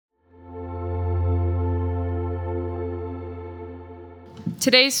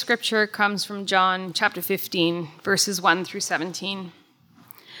Today's scripture comes from John chapter 15, verses 1 through 17.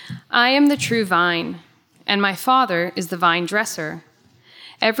 I am the true vine, and my Father is the vine dresser.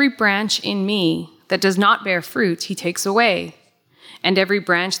 Every branch in me that does not bear fruit, he takes away. And every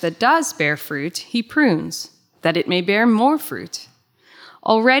branch that does bear fruit, he prunes, that it may bear more fruit.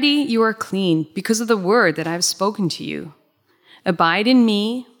 Already you are clean because of the word that I have spoken to you. Abide in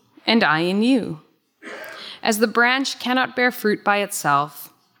me, and I in you. As the branch cannot bear fruit by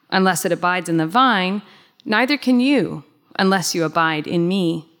itself, unless it abides in the vine, neither can you, unless you abide in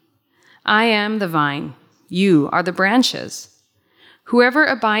me. I am the vine, you are the branches. Whoever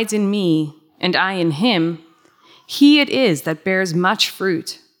abides in me, and I in him, he it is that bears much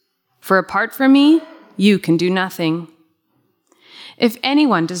fruit. For apart from me, you can do nothing. If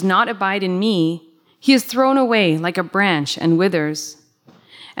anyone does not abide in me, he is thrown away like a branch and withers.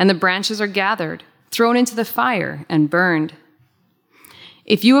 And the branches are gathered, thrown into the fire, and burned.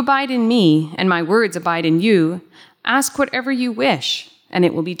 If you abide in me, and my words abide in you, ask whatever you wish, and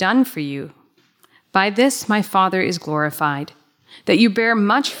it will be done for you. By this my Father is glorified, that you bear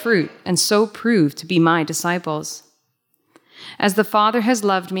much fruit, and so prove to be my disciples. As the Father has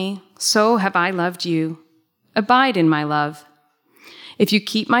loved me, so have I loved you. Abide in my love. If you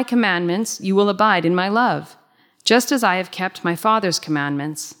keep my commandments, you will abide in my love, just as I have kept my Father's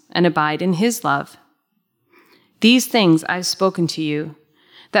commandments, and abide in his love. These things I have spoken to you,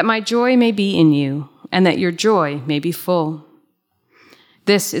 that my joy may be in you, and that your joy may be full.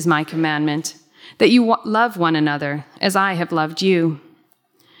 This is my commandment, that you love one another as I have loved you.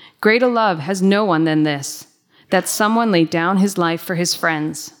 Greater love has no one than this, that someone lay down his life for his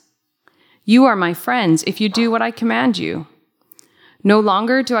friends. You are my friends if you do what I command you. No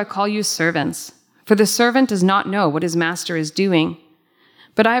longer do I call you servants, for the servant does not know what his master is doing.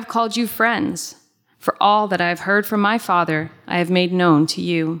 But I have called you friends, for all that I have heard from my Father I have made known to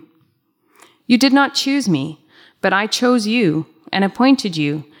you. You did not choose me, but I chose you and appointed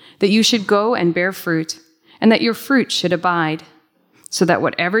you, that you should go and bear fruit, and that your fruit should abide, so that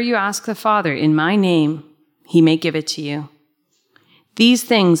whatever you ask the Father in my name, he may give it to you. These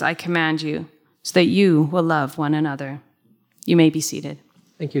things I command you, so that you will love one another. You may be seated.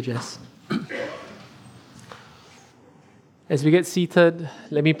 Thank you, Jess. As we get seated,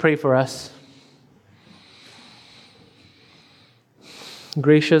 let me pray for us.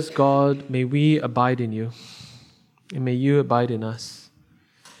 Gracious God, may we abide in you, and may you abide in us.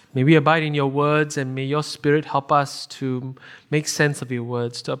 May we abide in your words, and may your Spirit help us to make sense of your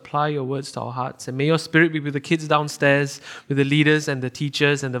words, to apply your words to our hearts. And may your Spirit be with the kids downstairs, with the leaders and the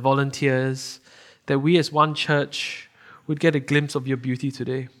teachers and the volunteers, that we as one church would get a glimpse of your beauty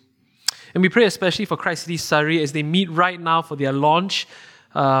today. And we pray especially for Christ City Surrey as they meet right now for their launch,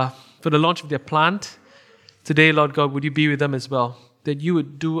 for the launch of their plant. Today, Lord God, would you be with them as well, that you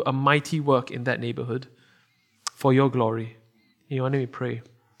would do a mighty work in that neighborhood for your glory. In your name we pray.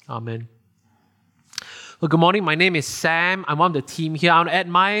 Amen. Well, good morning. My name is Sam. I'm on the team here. I want to add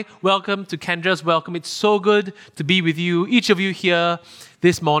my welcome to Kendra's welcome. It's so good to be with you, each of you here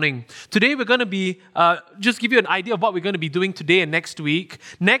this morning. Today we're going to be, just give you an idea of what we're going to be doing today and next week.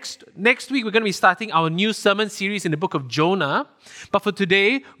 Next week we're going to be starting our new sermon series in the book of Jonah. But for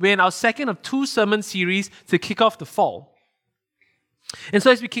today, we're in our second of two sermon series to kick off the fall. And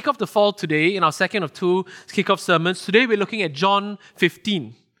so as we kick off the fall today, in our second of two kick-off sermons, today we're looking at John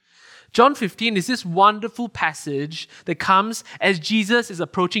 15. John 15 is this wonderful passage that comes as Jesus is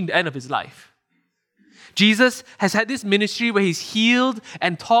approaching the end of his life. Jesus has had this ministry where he's healed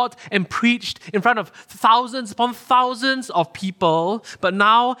and taught and preached in front of thousands upon thousands of people. But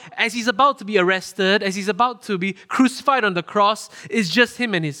now, as he's about to be arrested, as he's about to be crucified on the cross, it's just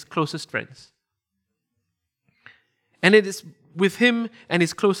him and his closest friends. And it is with him and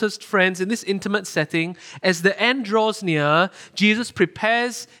his closest friends in this intimate setting, as the end draws near, Jesus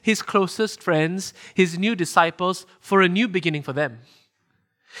prepares his closest friends, his new disciples, for a new beginning for them.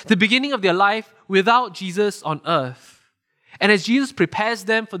 The beginning of their life without Jesus on earth. And as Jesus prepares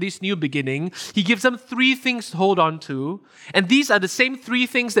them for this new beginning, he gives them three things to hold on to. And these are the same three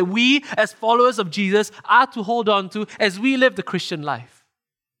things that we, as followers of Jesus, are to hold on to as we live the Christian life.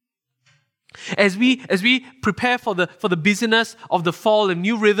 As we prepare for the busyness of the fall and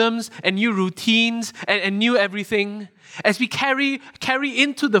new rhythms and new routines and new everything, as we carry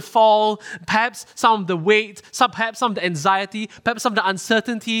into the fall perhaps some of the weight, perhaps some of the anxiety, perhaps some of the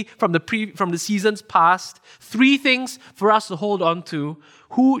uncertainty from the seasons past, three things for us to hold on to: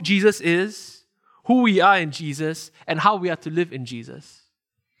 who Jesus is, who we are in Jesus, and how we are to live in Jesus.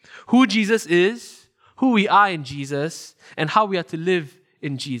 Who Jesus is, who we are in Jesus, and how we are to live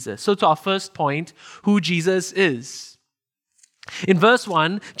in Jesus. So to our first point, who Jesus is. In verse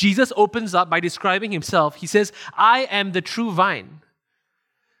 1, Jesus opens up by describing himself. He says, I am the true vine.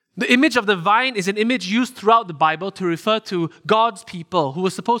 The image of the vine is an image used throughout the Bible to refer to God's people who were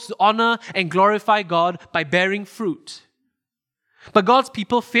supposed to honor and glorify God by bearing fruit. But God's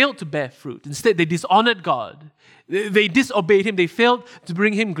people failed to bear fruit. Instead, they dishonored God. They disobeyed him. They failed to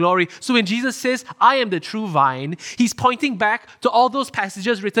bring him glory. So when Jesus says, I am the true vine, he's pointing back to all those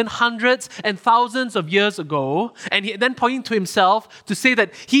passages written hundreds and thousands of years ago, and then pointing to himself to say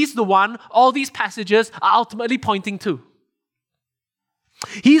that he's the one all these passages are ultimately pointing to.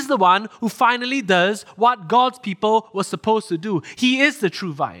 He's the one who finally does what God's people were supposed to do. He is the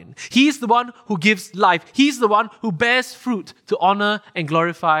true vine. He's the one who gives life. He's the one who bears fruit to honor and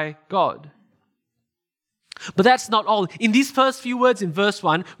glorify God. But that's not all. In these first few words in verse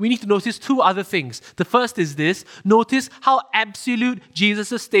 1, we need to notice two other things. The first is this. Notice how absolute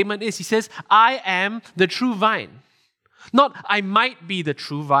Jesus' statement is. He says, I am the true vine. Not, I might be the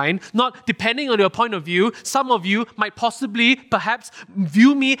true vine. Not, depending on your point of view, some of you might possibly, perhaps,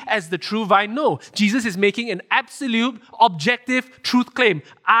 view me as the true vine. No, Jesus is making an absolute, objective truth claim.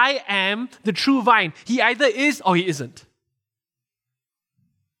 I am the true vine. He either is or he isn't.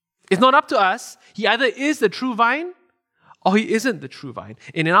 It's not up to us. He either is the true vine or he isn't the true vine.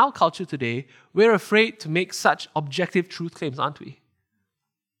 And in our culture today, we're afraid to make such objective truth claims, aren't we?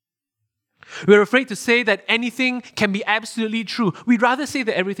 We're afraid to say that anything can be absolutely true. We'd rather say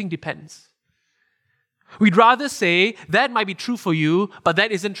that everything depends. We'd rather say that might be true for you, but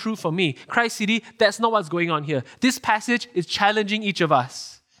that isn't true for me. Christ City, that's not what's going on here. This passage is challenging each of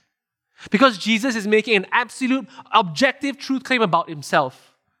us. Because Jesus is making an absolute, objective truth claim about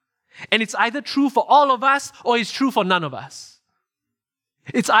himself. And it's either true for all of us or it's true for none of us.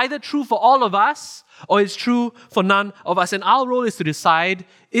 It's either true for all of us or it's true for none of us. And our role is to decide,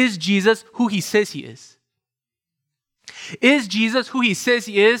 is Jesus who he says he is? Is Jesus who he says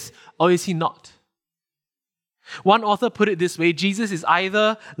he is or is he not? One author put it this way, Jesus is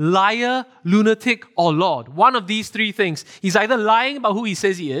either liar, lunatic, or Lord. One of these three things. He's either lying about who he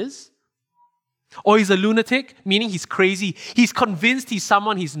says he is, or he's a lunatic, meaning he's crazy. He's convinced he's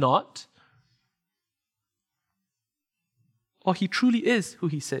someone he's not. Or he truly is who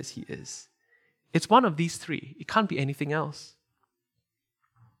he says he is. It's one of these three. It can't be anything else.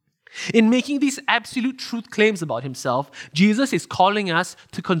 In making these absolute truth claims about himself, Jesus is calling us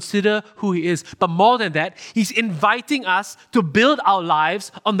to consider who he is. But more than that, he's inviting us to build our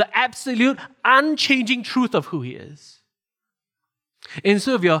lives on the absolute, unchanging truth of who he is. And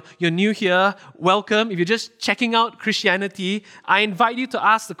so if you're new here, welcome. If you're just checking out Christianity, I invite you to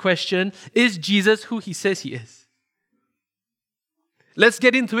ask the question, is Jesus who he says he is? Let's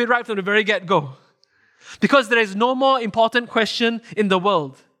get into it right from the very get-go. Because there is no more important question in the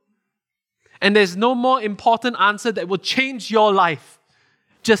world. And there's no more important answer that will change your life,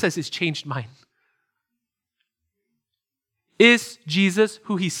 just as it's changed mine. Is Jesus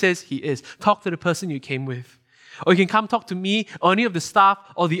who he says he is? Talk to the person you came with. Or you can come talk to me or any of the staff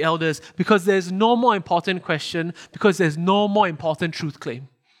or the elders, because there's no more important question, because there's no more important truth claim.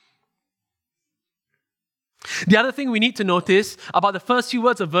 The other thing we need to notice about the first few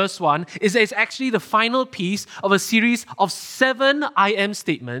words of verse 1 is that it's actually the final piece of a series of 7 I am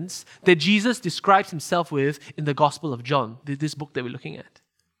statements that Jesus describes himself with in the Gospel of John, this book that we're looking at.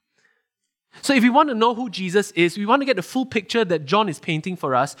 So if we want to know who Jesus is, we want to get the full picture that John is painting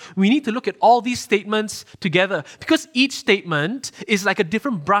for us, we need to look at all these statements together, because each statement is like a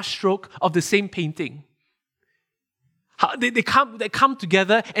different brushstroke of the same painting. They come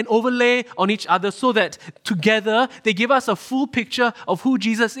together and overlay on each other so that together they give us a full picture of who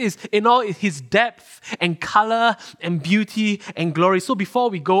Jesus is in all his depth and color and beauty and glory. So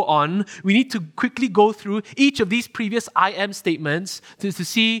before we go on, we need to quickly go through each of these previous I am statements to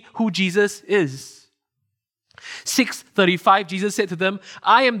see who Jesus is. 6:35, Jesus said to them,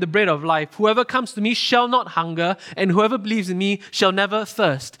 I am the bread of life. Whoever comes to me shall not hunger, and whoever believes in me shall never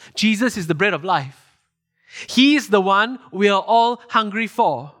thirst. Jesus is the bread of life. He is the one we are all hungry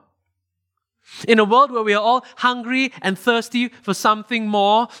for. In a world where we are all hungry and thirsty for something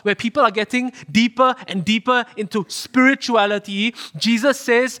more, where people are getting deeper and deeper into spirituality, Jesus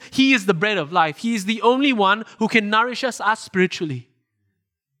says he is the bread of life. He is the only one who can nourish us spiritually.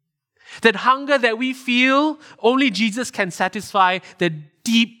 That hunger that we feel, only Jesus can satisfy that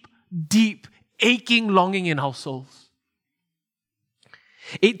deep, deep, aching longing in our souls.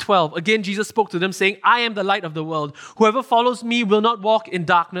 8:12, again Jesus spoke to them saying, I am the light of the world. Whoever follows me will not walk in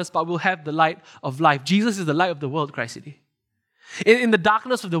darkness, but will have the light of life. Jesus is the light of the world, Christ City. In the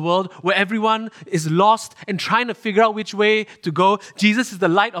darkness of the world where everyone is lost and trying to figure out which way to go, Jesus is the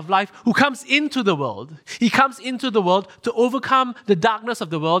light of life who comes into the world. He comes into the world to overcome the darkness of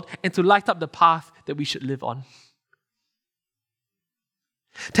the world and to light up the path that we should live on.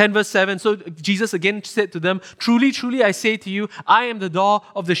 10 verse 7, so Jesus again said to them, "Truly, truly, I say to you, I am the door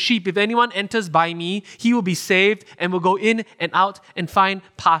of the sheep. If anyone enters by me, he will be saved and will go in and out and find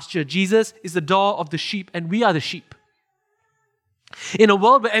pasture." Jesus is the door of the sheep and we are the sheep. In a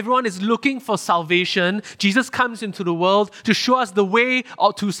world where everyone is looking for salvation, Jesus comes into the world to show us the way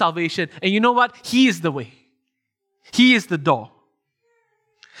to salvation. And you know what? He is the way. He is the door.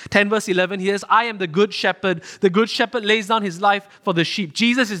 10 verse 11, he says, "I am the good shepherd. The good shepherd lays down his life for the sheep."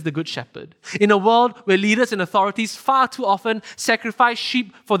 Jesus is the good shepherd. In a world where leaders and authorities far too often sacrifice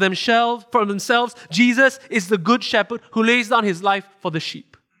sheep for themselves, Jesus is the good shepherd who lays down his life for the sheep.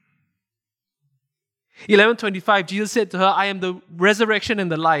 11:25, Jesus said to her, "I am the resurrection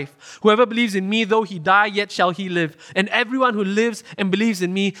and the life. Whoever believes in me, though he die, yet shall he live. And everyone who lives and believes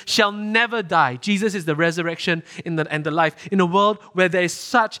in me shall never die." Jesus is the resurrection and the life. In a world where there is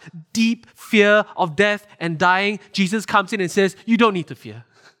such deep fear of death and dying, Jesus comes in and says, you don't need to fear.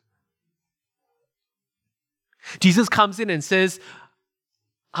 Jesus comes in and says,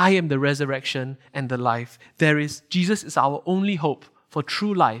 "I am the resurrection and the life." Jesus is our only hope for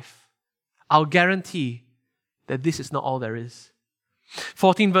true life. Our guarantee that this is not all there is.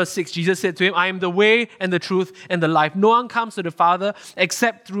 14 verse 6, Jesus said to him, "I am the way and the truth and the life. No one comes to the Father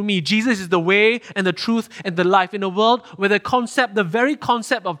except through me." Jesus is the way and the truth and the life. In a world where the very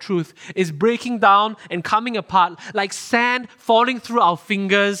concept of truth is breaking down and coming apart like sand falling through our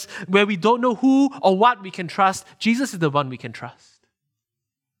fingers, where we don't know who or what we can trust, Jesus is the one we can trust.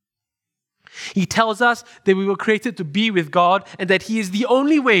 He tells us that we were created to be with God and that He is the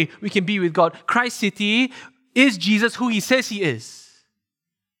only way we can be with God. Christ City is Jesus who He says He is.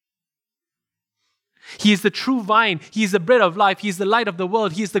 He is the true vine. He is the bread of life. He is the light of the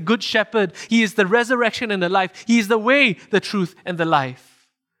world. He is the good shepherd. He is the resurrection and the life. He is the way, the truth, and the life.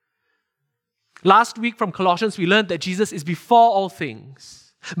 Last week from Colossians, we learned that Jesus is before all things.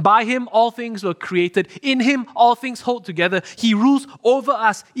 By Him, all things were created. In Him, all things hold together. He rules over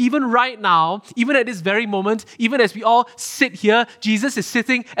us. Even right now, even at this very moment, even as we all sit here, Jesus is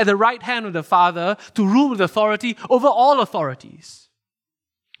sitting at the right hand of the Father to rule with authority over all authorities,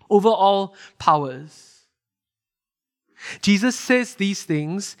 over all powers. Jesus says these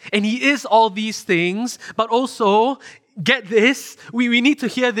things, and He is all these things, but also, get this, we need to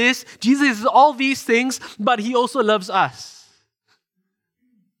hear this, Jesus is all these things, but He also loves us.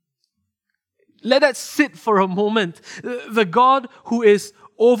 Let that sit for a moment. The God who is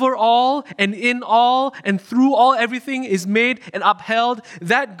over all and in all and through all, everything is made and upheld,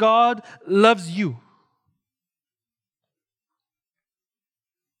 that God loves you.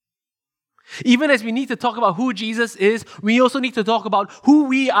 Even as we need to talk about who Jesus is, we also need to talk about who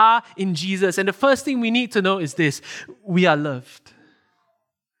we are in Jesus. And the first thing we need to know is this: we are loved.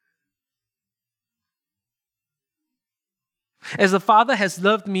 As the Father has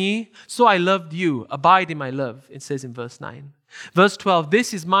loved me, so I loved you. Abide in my love, it says in verse 9. Verse 12,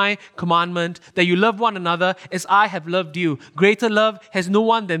 "This is my commandment, that you love one another as I have loved you. Greater love has no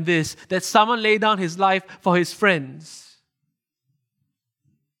one than this, that someone lay down his life for his friends."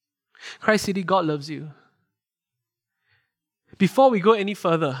 Christ City, God loves you. Before we go any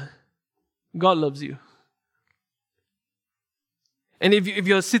further, God loves you. And if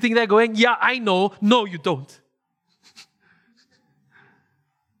you're sitting there going, "Yeah, I know," no, you don't.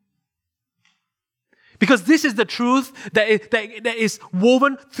 Because this is the truth that is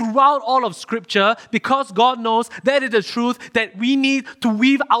woven throughout all of Scripture, because God knows that is the truth that we need to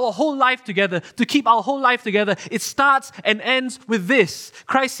weave our whole life together, to keep our whole life together. It starts and ends with this: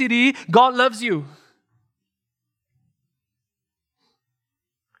 Christ City, God loves you.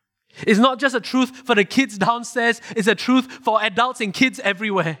 It's not just a truth for the kids downstairs, it's a truth for adults and kids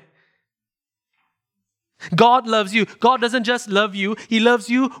everywhere. God loves you. God doesn't just love you, He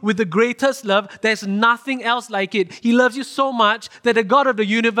loves you with the greatest love. There's nothing else like it. He loves you so much that the God of the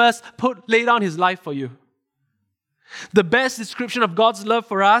universe laid down His life for you. The best description of God's love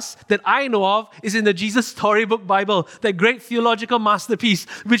for us that I know of is in the Jesus Storybook Bible, that great theological masterpiece,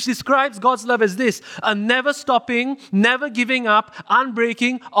 which describes God's love as this: a never stopping, never giving up,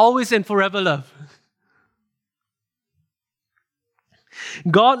 unbreaking, always and forever love.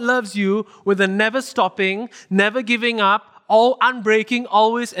 God loves you with a never stopping, never giving up, all unbreaking,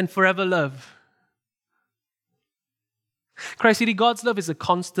 always and forever love. Christ City, God's love is a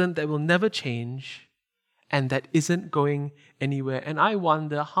constant that will never change and that isn't going anywhere. And I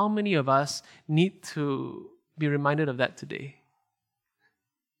wonder how many of us need to be reminded of that today.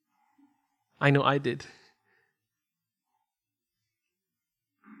 I know I did.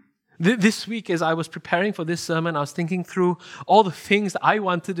 This week, as I was preparing for this sermon, I was thinking through all the things that I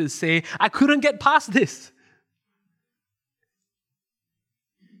wanted to say. I couldn't get past this.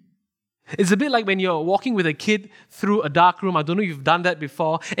 It's a bit like when you're walking with a kid through a dark room. I don't know if you've done that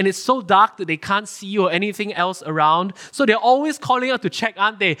before. And it's so dark that they can't see you or anything else around. So they're always calling out to check,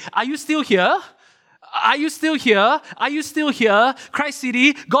 aren't they? Are you still here? Are you still here? Are you still here? Christ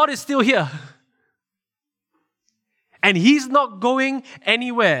City, God is still here. And He's not going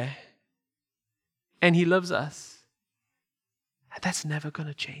anywhere. And He loves us. And that's never going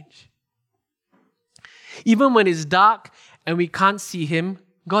to change. Even when it's dark and we can't see Him,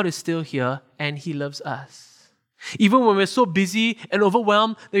 God is still here and He loves us. Even when we're so busy and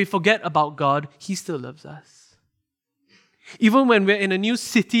overwhelmed that we forget about God, He still loves us. Even when we're in a new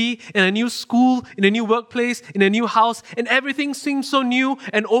city, in a new school, in a new workplace, in a new house, and everything seems so new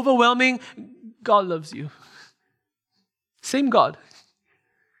and overwhelming, God loves you. Same God.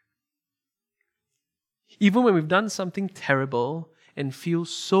 Even when we've done something terrible and feel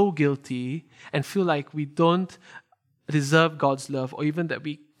so guilty and feel like we don't deserve God's love, or even that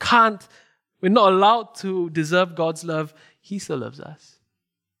we're not allowed to deserve God's love, He still loves us.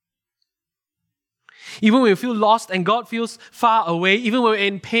 Even when we feel lost and God feels far away, even when we're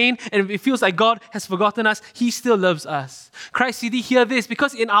in pain and it feels like God has forgotten us, He still loves us. Christ City, hear this,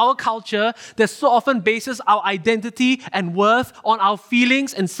 because in our culture, that so often bases our identity and worth on our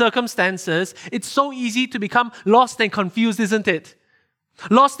feelings and circumstances, it's so easy to become lost and confused, isn't it?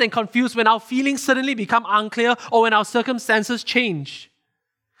 Lost and confused when our feelings suddenly become unclear or when our circumstances change.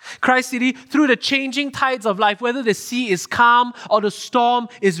 Christ City, through the changing tides of life, whether the sea is calm or the storm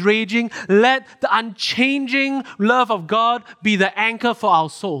is raging, let the unchanging love of God be the anchor for our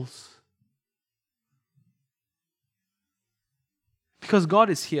souls. Because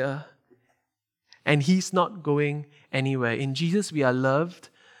God is here and He's not going anywhere. In Jesus, we are loved,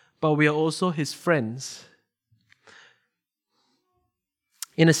 but we are also His friends.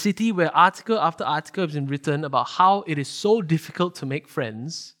 In a city where article after article has been written about how it is so difficult to make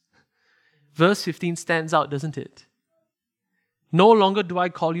friends, verse 15 stands out, doesn't it? No longer do I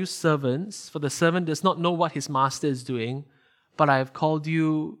call you servants, for the servant does not know what his master is doing, but I have called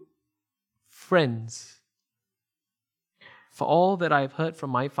you friends. For all that I have heard from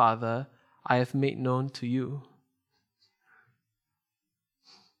my Father, I have made known to you.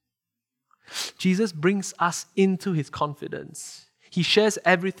 Jesus brings us into His confidence. He shares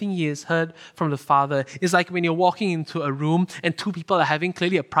everything He has heard from the Father. It's like when you're walking into a room and two people are having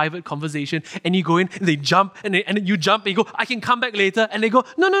clearly a private conversation and you go in and they jump and you jump and you go, I can come back later. And they go,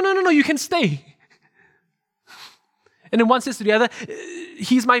 no, you can stay. And then one says to the other,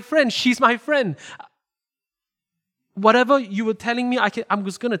 he's my friend, she's my friend. Whatever you were telling me, I'm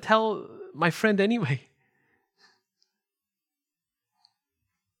just going to tell my friend anyway.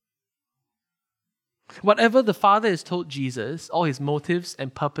 Whatever the Father has told Jesus, all His motives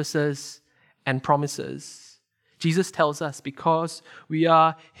and purposes and promises, Jesus tells us because we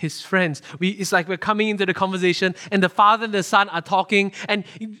are His friends. It's like we're coming into the conversation and the Father and the Son are talking, and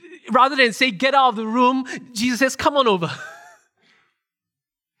rather than say, get out of the room, Jesus says, come on over.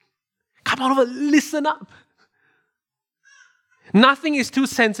 Come on over, listen up. Nothing is too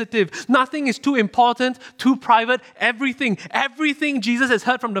sensitive. Nothing is too important, too private. Everything Jesus has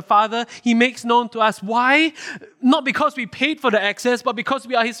heard from the Father, He makes known to us. Why? Not because we paid for the access, but because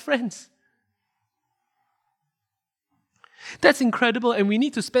we are His friends. That's incredible, and we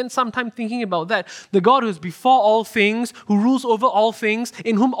need to spend some time thinking about that. The God who is before all things, who rules over all things,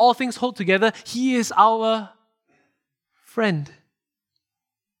 in whom all things hold together, He is our friend.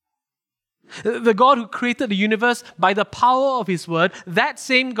 The God who created the universe by the power of His word, that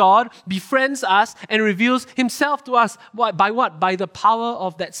same God befriends us and reveals Himself to us. By what? By the power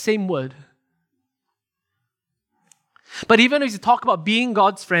of that same word. But even as we talk about being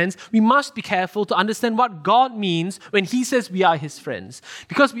God's friends, we must be careful to understand what God means when He says we are His friends.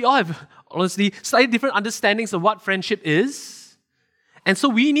 Because we all have, honestly, slightly different understandings of what friendship is. And so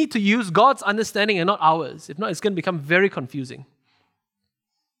we need to use God's understanding and not ours. If not, it's going to become very confusing.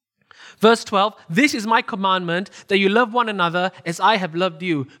 Verse 12, this is my commandment, that you love one another as I have loved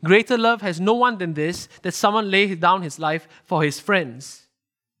you. Greater love has no one than this, that someone lay down his life for his friends.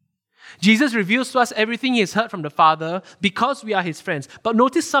 Jesus reveals to us everything He has heard from the Father because we are His friends. But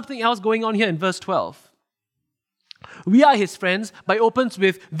notice something else going on here in verse 12. We are His friends, but it opens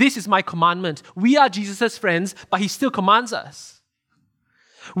with, this is my commandment. We are Jesus' friends, but He still commands us.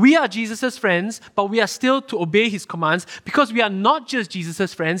 We are Jesus' friends, but we are still to obey His commands because we are not just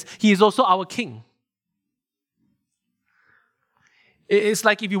Jesus' friends, He is also our King. It's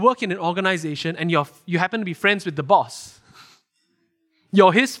like if you work in an organization and you happen to be friends with the boss.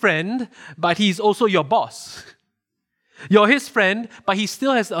 You're his friend, but he's also your boss. You're his friend, but he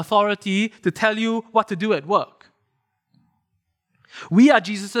still has the authority to tell you what to do at work. We are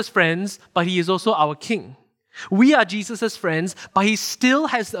Jesus' friends, but he is also our king. We are Jesus' friends, but he still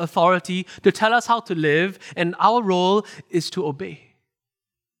has the authority to tell us how to live, and our role is to obey.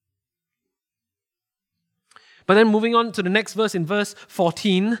 But then moving on to the next verse, in verse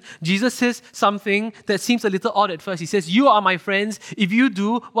 14, Jesus says something that seems a little odd at first. He says, "You are my friends if you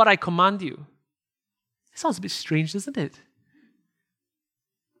do what I command you." It sounds a bit strange, doesn't it?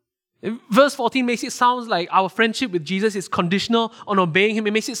 Verse 14 makes it sound like our friendship with Jesus is conditional on obeying him.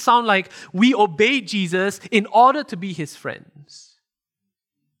 It makes it sound like we obey Jesus in order to be his friends.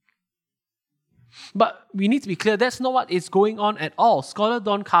 But we need to be clear, that's not what is going on at all. Scholar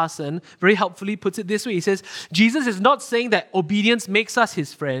Don Carson very helpfully puts it this way. He says, Jesus is not saying that obedience makes us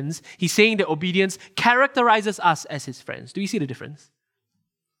his friends. He's saying that obedience characterizes us as his friends. Do you see the difference?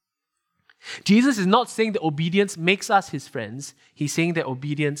 Jesus is not saying that obedience makes us his friends. He's saying that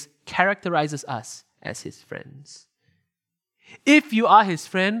obedience characterizes us as his friends. If you are his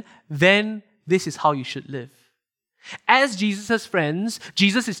friend, then this is how you should live. As Jesus' friends,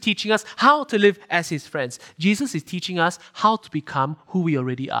 Jesus is teaching us how to live as his friends. Jesus is teaching us how to become who we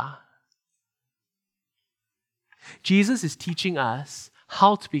already are. Jesus is teaching us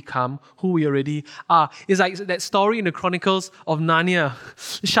how to become who we already are. It's like that story in the Chronicles of Narnia.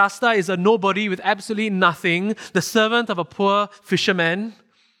 Shasta is a nobody with absolutely nothing, the servant of a poor fisherman.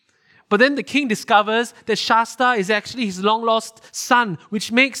 But then the king discovers that Shasta is actually his long-lost son,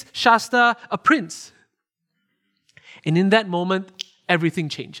 which makes Shasta a prince. And in that moment, everything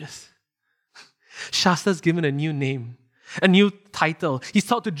changes. Shasta's given a new name, a new title. He's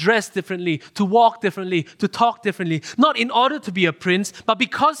taught to dress differently, to walk differently, to talk differently, not in order to be a prince, but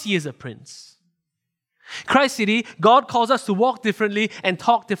because he is a prince. Christ City, God calls us to walk differently and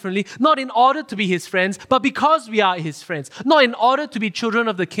talk differently, not in order to be his friends, but because we are his friends. Not in order to be children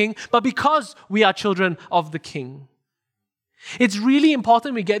of the king, but because we are children of the king. It's really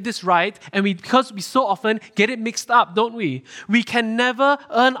important we get this right, and because we so often get it mixed up, don't we? We can never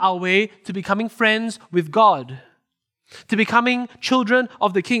earn our way to becoming friends with God, to becoming children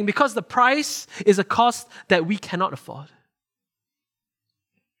of the king, because the price is a cost that we cannot afford.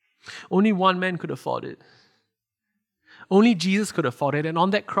 Only one man could afford it. Only Jesus could afford it, and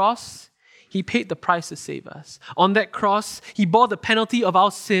on that cross, he paid the price to save us. On that cross, he bore the penalty of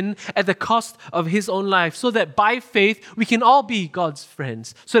our sin at the cost of his own life, so that by faith, we can all be God's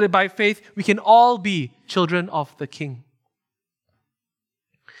friends. So that by faith, we can all be children of the King.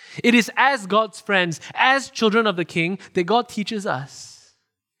 It is as God's friends, as children of the King, that God teaches us.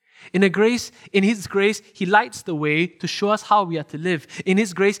 In his grace, he lights the way to show us how we are to live. In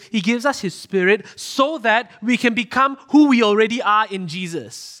his grace, he gives us his Spirit so that we can become who we already are in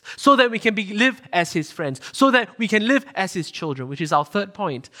Jesus. So that we can live as his friends. So that we can live as his children, which is our third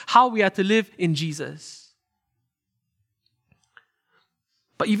point. How we are to live in Jesus.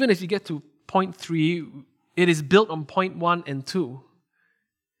 But even if you get to point 3, it is built on point 1 and 2.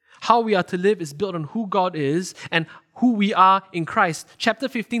 How we are to live is built on who God is and who we are in Christ. Chapter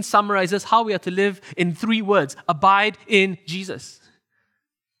 15 summarizes how we are to live in 3 words. Abide in Jesus.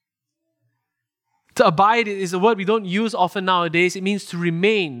 To abide is a word we don't use often nowadays. It means to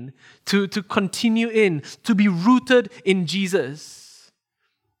remain, to continue in, to be rooted in Jesus.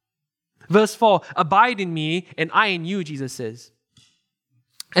 Verse 4, abide in me and I in you, Jesus says.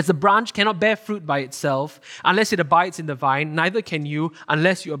 As the branch cannot bear fruit by itself unless it abides in the vine, neither can you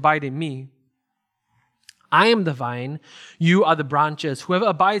unless you abide in me. I am the vine, you are the branches. Whoever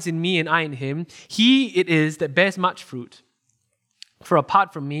abides in me and I in him, he it is that bears much fruit. For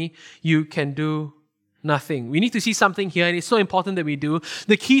apart from me, you can do nothing. We need to see something here, and it's so important that we do.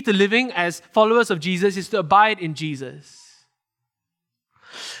 The key to living as followers of Jesus is to abide in Jesus.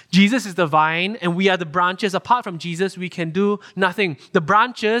 Jesus is the vine and we are the branches. Apart from Jesus, we can do nothing. The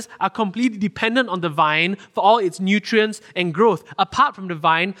branches are completely dependent on the vine for all its nutrients and growth. Apart from the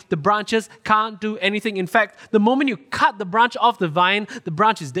vine, the branches can't do anything. In fact, the moment you cut the branch off the vine, the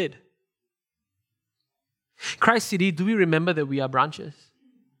branch is dead. Christ City, do we remember that we are branches?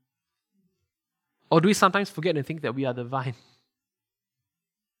 Or do we sometimes forget and think that we are the vine?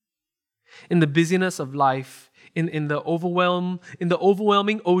 In the busyness of life, in the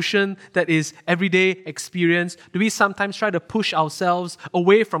overwhelming ocean that is everyday experience, do we sometimes try to push ourselves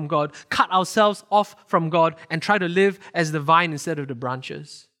away from God, cut ourselves off from God, and try to live as the vine instead of the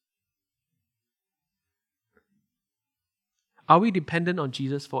branches? Are we dependent on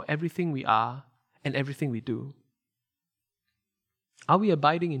Jesus for everything we are and everything we do? Are we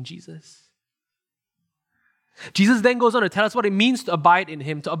abiding in Jesus? Jesus then goes on to tell us what it means to abide in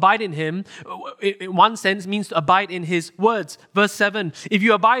Him. To abide in Him, in one sense, means to abide in His words. Verse 7, if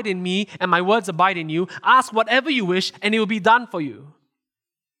you abide in me and my words abide in you, ask whatever you wish and it will be done for you.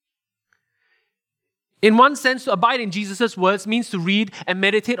 In one sense, to abide in Jesus' words means to read and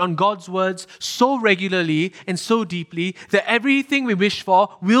meditate on God's words so regularly and so deeply that everything we wish for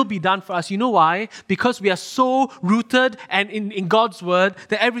will be done for us. You know why? Because we are so rooted and in God's word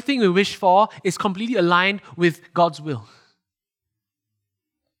that everything we wish for is completely aligned with God's will.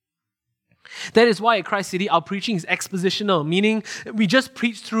 That is why at Christ City, our preaching is expositional, meaning we just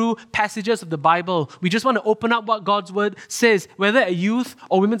preach through passages of the Bible. We just want to open up what God's word says, whether at youth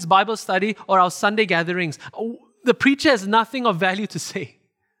or women's Bible study or our Sunday gatherings. The preacher has nothing of value to say.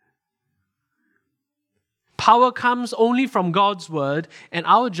 Power comes only from God's word, and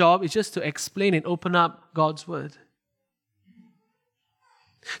our job is just to explain and open up God's word.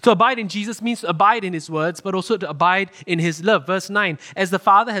 To abide in Jesus means to abide in His words, but also to abide in His love. Verse 9, as the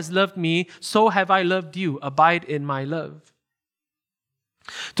Father has loved me, so have I loved you. Abide in my love.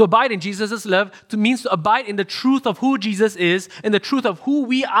 To abide in Jesus' love means to abide in the truth of who Jesus is and the truth of who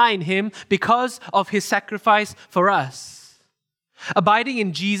we are in Him because of His sacrifice for us. Abiding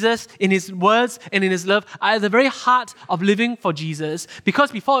in Jesus, in His words and in His love are at the very heart of living for Jesus.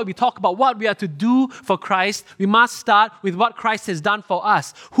 Because before we talk about what we are to do for Christ, we must start with what Christ has done for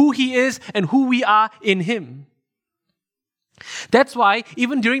us, who He is and who we are in Him. That's why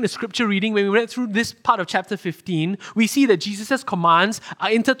even during the scripture reading, when we read through this part of chapter 15, we see that Jesus' commands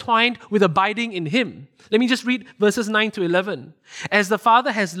are intertwined with abiding in Him. Let me just read verses 9 to 11. As the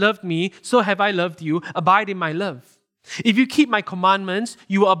Father has loved me, so have I loved you. Abide in my love. If you keep my commandments,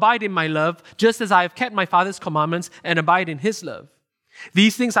 you will abide in my love, just as I have kept my Father's commandments and abide in His love.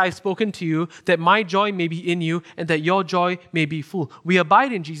 These things I have spoken to you, that my joy may be in you and that your joy may be full. We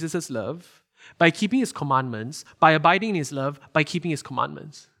abide in Jesus' love by keeping His commandments, by abiding in His love, by keeping His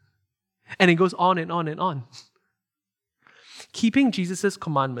commandments. And it goes on and on and on. Keeping Jesus'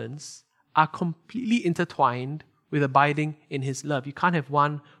 commandments are completely intertwined with abiding in His love. You can't have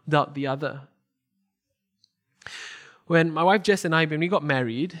one without the other. When my wife Jess and I, when we got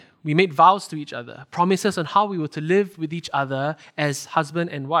married, we made vows to each other, promises on how we were to live with each other as husband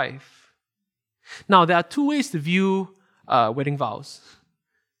and wife. Now, there are two ways to view wedding vows.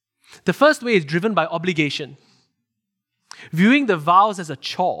 The first way is driven by obligation, viewing the vows as a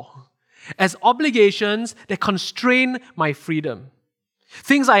chore, as obligations that constrain my freedom,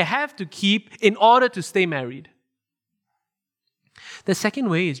 things I have to keep in order to stay married. The second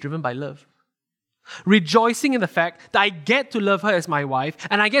way is driven by love. Rejoicing in the fact that I get to love her as my wife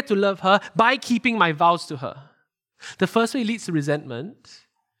and I get to love her by keeping my vows to her. The first way leads to resentment.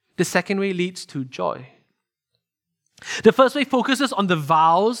 The second way leads to joy. The first way focuses on the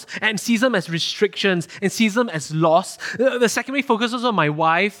vows and sees them as restrictions and sees them as loss. The second way focuses on my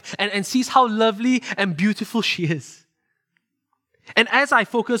wife and sees how lovely and beautiful she is. And as I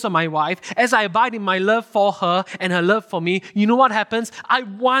focus on my wife, as I abide in my love for her and her love for me, you know what happens? I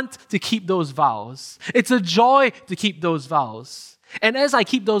want to keep those vows. It's a joy to keep those vows. And as I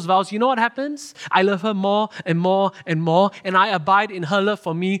keep those vows, you know what happens? I love her more and more and more, and I abide in her love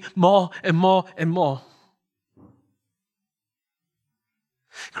for me more and more and more.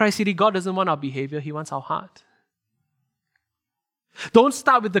 Christ City, God doesn't want our behavior, He wants our heart. Don't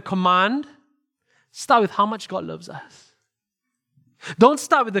start with the command, start with how much God loves us. Don't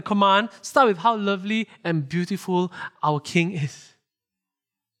start with the command, start with how lovely and beautiful our King is.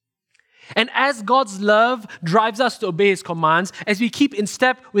 And as God's love drives us to obey His commands, as we keep in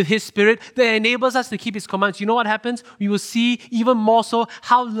step with His Spirit that enables us to keep His commands, you know what happens? We will see even more so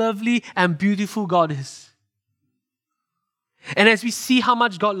how lovely and beautiful God is. And as we see how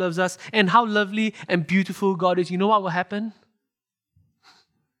much God loves us and how lovely and beautiful God is, you know what will happen?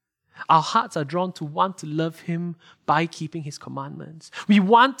 Our hearts are drawn to want to love Him by keeping His commandments. We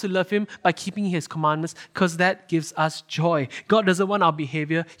want to love Him by keeping His commandments because that gives us joy. God doesn't want our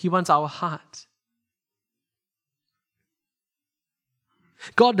behavior, He wants our heart.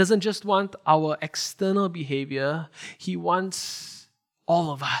 God doesn't just want our external behavior, He wants all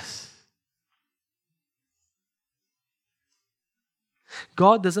of us.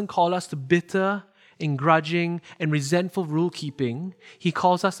 God doesn't call us to bitter, grudging, and resentful rule-keeping. He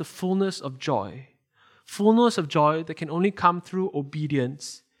calls us to fullness of joy. Fullness of joy that can only come through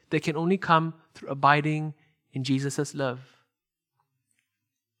obedience, that can only come through abiding in Jesus' love.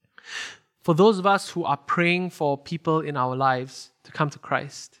 For those of us who are praying for people in our lives to come to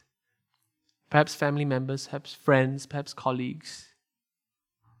Christ, perhaps family members, perhaps friends, perhaps colleagues,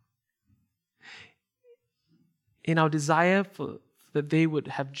 in our desire for that they would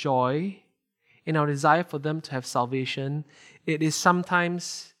have joy, in our desire for them to have salvation, it is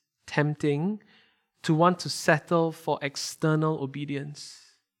sometimes tempting to want to settle for external obedience.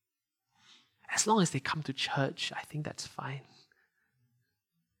 As long as they come to church, I think that's fine.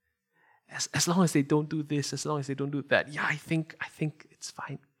 As long as they don't do this, as long as they don't do that, I think it's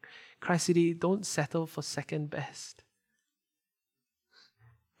fine. Christ City, don't settle for second best.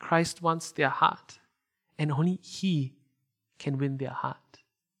 Christ wants their heart, and only He can win their heart.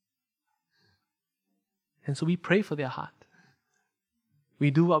 And so we pray for their heart.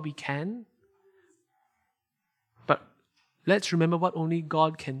 We do what we can, but let's remember what only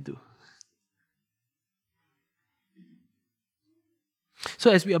God can do.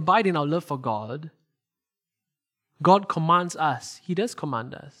 So as we abide in our love for God, God commands us, He does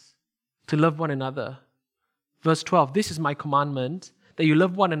command us, to love one another. Verse 12, this is my commandment, that you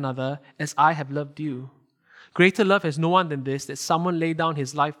love one another as I have loved you. Greater love has no one than this, that someone lay down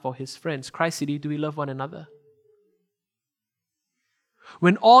his life for his friends. Christ City, do we love one another?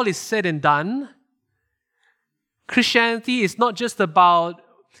 When all is said and done, Christianity is not just about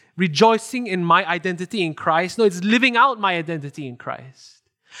rejoicing in my identity in Christ. No, it's living out my identity in Christ.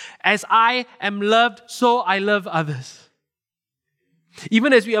 As I am loved, so I love others.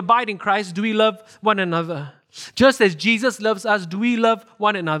 Even as we abide in Christ, do we love one another? Just as Jesus loves us, do we love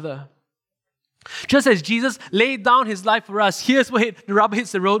one another? Just as Jesus laid down His life for us, here's where the rubber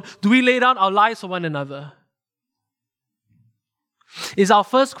hits the road. Do we lay down our lives for one another? Is our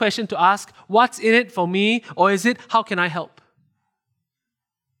first question to ask, what's in it for me? Or is it, how can I help?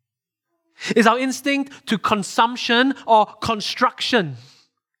 Is our instinct to consumption or construction?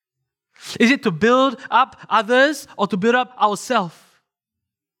 Is it to build up others or to build up ourselves?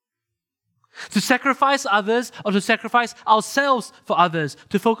 To sacrifice others or to sacrifice ourselves for others?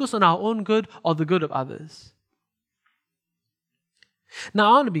 To focus on our own good or the good of others? Now,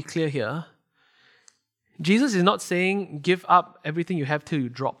 I want to be clear here. Jesus is not saying give up everything you have till you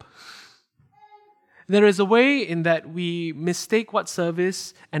drop. There is a way in that we mistake what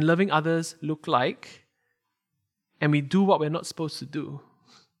service and loving others look like, and we do what we're not supposed to do.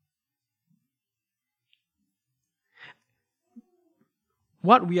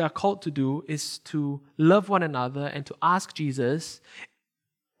 What we are called to do is to love one another and to ask Jesus,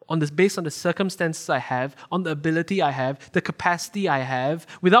 based on the circumstances I have, on the ability I have, the capacity I have,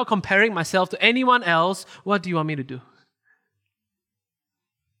 without comparing myself to anyone else, what do you want me to do?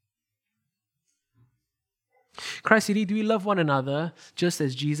 Christ City, do we love one another just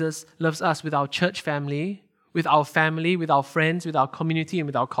as Jesus loves us, with our church family, with our friends, with our community, and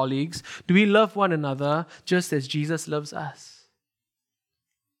with our colleagues? Do we love one another just as Jesus loves us?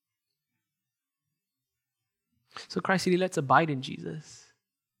 So Christ City, let's abide in Jesus.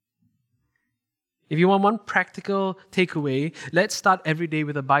 If you want one practical takeaway, let's start every day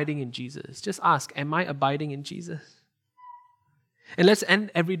with abiding in Jesus. Just ask, am I abiding in Jesus? And let's end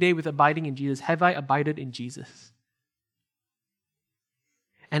every day with abiding in Jesus. Have I abided in Jesus?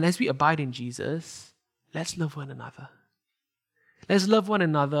 And as we abide in Jesus, let's love one another. Let's love one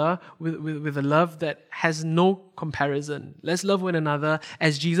another with a love that has no comparison. Let's love one another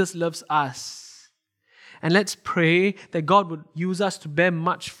as Jesus loves us. And let's pray that God would use us to bear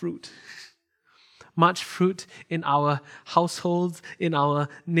much fruit. Much fruit in our households, in our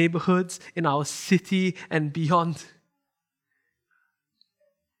neighborhoods, in our city, and beyond.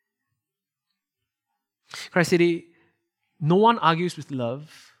 Christ City, no one argues with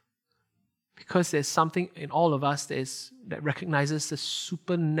love because there's something in all of us that recognizes the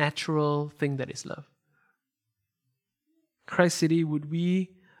supernatural thing that is love. Christ City, would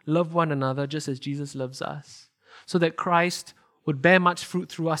we love one another just as Jesus loves us, so that Christ would bear much fruit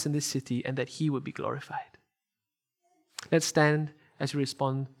through us in this city and that He would be glorified? Let's stand as we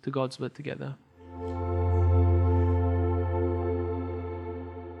respond to God's word together.